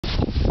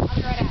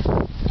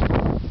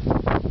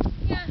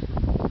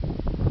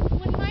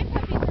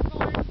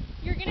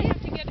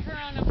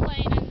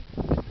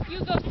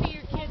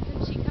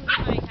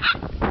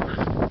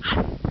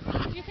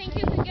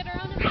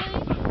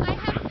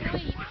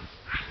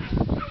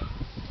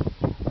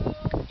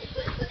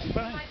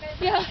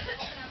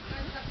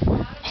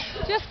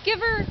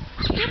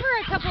Give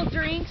her a couple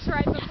drinks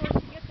right before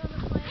she gets on the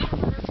plane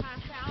and let her pass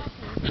out.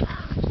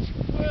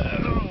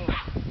 Whoa!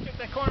 Get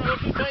that corner a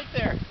little too tight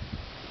there.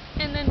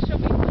 And then she'll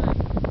be fine.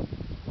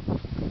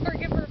 Or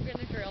give her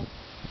Benadryl.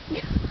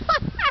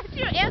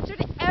 You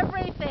answered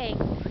everything.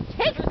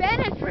 Take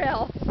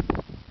Benadryl.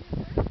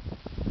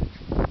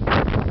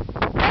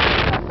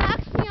 Benadryl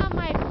knocks me on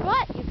my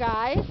butt, you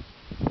guys.